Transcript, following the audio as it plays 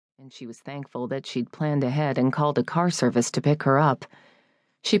and she was thankful that she'd planned ahead and called a car service to pick her up.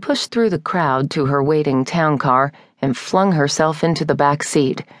 She pushed through the crowd to her waiting town car and flung herself into the back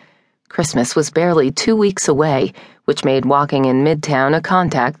seat. Christmas was barely 2 weeks away, which made walking in Midtown a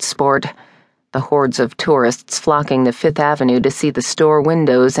contact sport. The hordes of tourists flocking to Fifth Avenue to see the store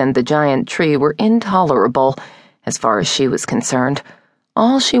windows and the giant tree were intolerable, as far as she was concerned.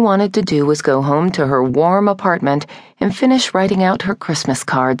 All she wanted to do was go home to her warm apartment and finish writing out her Christmas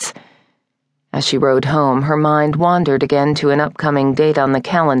cards. As she rode home, her mind wandered again to an upcoming date on the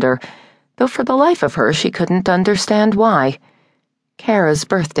calendar, though for the life of her she couldn't understand why. Kara's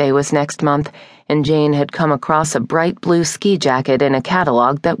birthday was next month, and Jane had come across a bright blue ski jacket in a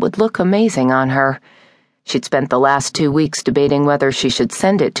catalog that would look amazing on her. She'd spent the last 2 weeks debating whether she should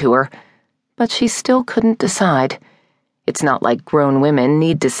send it to her, but she still couldn't decide. It's not like grown women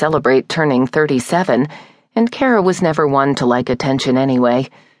need to celebrate turning 37, and Kara was never one to like attention anyway.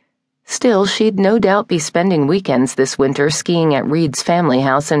 Still, she'd no doubt be spending weekends this winter skiing at Reed's family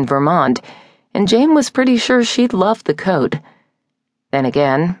house in Vermont, and Jane was pretty sure she'd love the coat. Then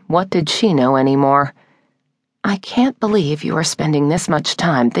again, what did she know anymore? "I can't believe you are spending this much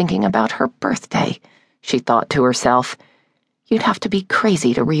time thinking about her birthday," she thought to herself. "You'd have to be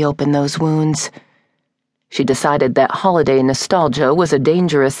crazy to reopen those wounds." She decided that holiday nostalgia was a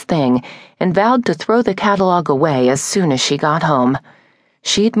dangerous thing and vowed to throw the catalog away as soon as she got home.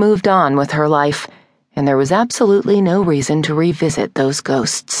 She'd moved on with her life, and there was absolutely no reason to revisit those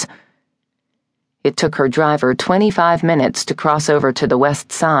ghosts. It took her driver 25 minutes to cross over to the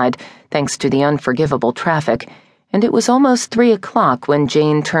west side, thanks to the unforgivable traffic, and it was almost 3 o'clock when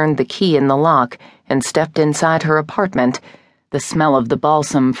Jane turned the key in the lock and stepped inside her apartment, the smell of the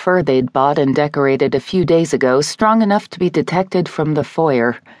balsam fir they'd bought and decorated a few days ago strong enough to be detected from the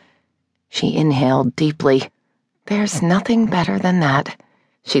foyer. She inhaled deeply. "There's nothing better than that,"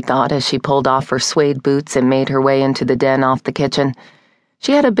 she thought as she pulled off her suede boots and made her way into the den off the kitchen.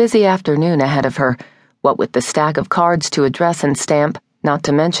 She had a busy afternoon ahead of her, what with the stack of cards to address and stamp, not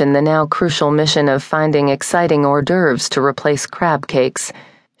to mention the now crucial mission of finding exciting hors d'oeuvres to replace crab cakes.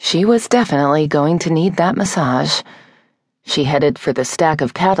 She was definitely going to need that massage. She headed for the stack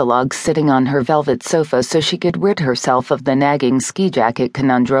of catalogs sitting on her velvet sofa so she could rid herself of the nagging ski jacket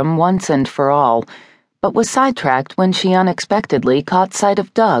conundrum once and for all, but was sidetracked when she unexpectedly caught sight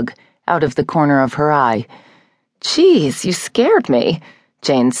of Doug out of the corner of her eye. "Geez, you scared me,"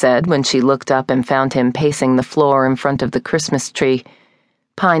 Jane said when she looked up and found him pacing the floor in front of the Christmas tree.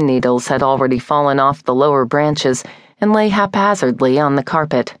 Pine needles had already fallen off the lower branches and lay haphazardly on the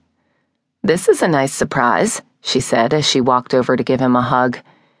carpet. "This is a nice surprise," she said as she walked over to give him a hug.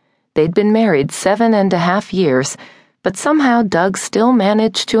 They'd been married 7.5 years, but somehow Doug still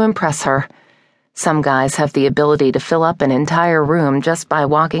managed to impress her. Some guys have the ability to fill up an entire room just by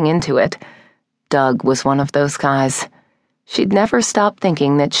walking into it. Doug was one of those guys. She'd never stop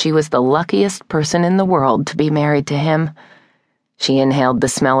thinking that she was the luckiest person in the world to be married to him. She inhaled the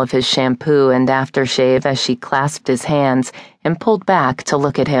smell of his shampoo and aftershave as she clasped his hands and pulled back to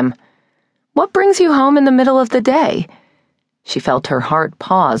look at him. "What brings you home in the middle of the day?" She felt her heart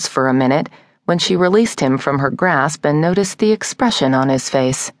pause for a minute when she released him from her grasp and noticed the expression on his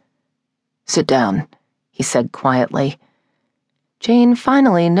face. "Sit down," he said quietly. Jane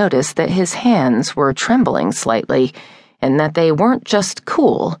finally noticed that his hands were trembling slightly, and that they weren't just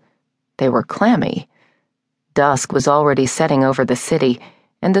cool, they were clammy. Dusk was already setting over the city,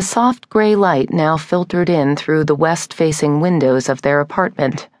 and a soft gray light now filtered in through the west-facing windows of their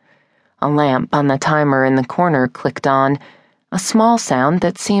apartment. A lamp on the timer in the corner clicked on, a small sound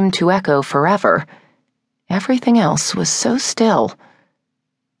that seemed to echo forever. Everything else was so still.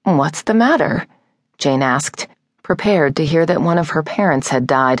 "What's the matter?" Jane asked, prepared to hear that one of her parents had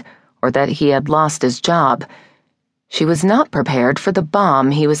died or that he had lost his job. She was not prepared for the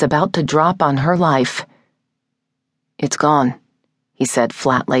bomb he was about to drop on her life. "It's gone," he said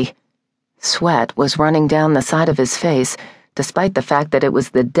flatly. Sweat was running down the side of his face, despite the fact that it was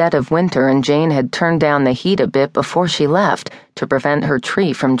the dead of winter and Jane had turned down the heat a bit before she left to prevent her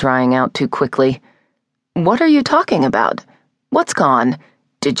tree from drying out too quickly. "What are you talking about? What's gone?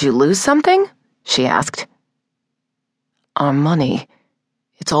 Did you lose something?" she asked. "Our money.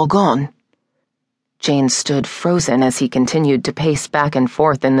 It's all gone." Jane stood frozen as he continued to pace back and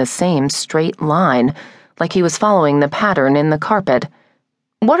forth in the same straight line, like he was following the pattern in the carpet.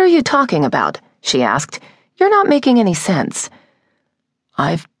 "What are you talking about?" she asked. "You're not making any sense."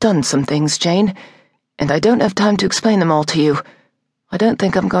 "I've done some things, Jane, and I don't have time to explain them all to you. I don't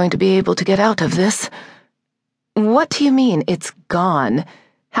think I'm going to be able to get out of this." "What do you mean, it's gone?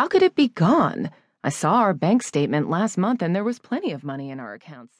 How could it be gone? I saw our bank statement last month and there was plenty of money in our accounts."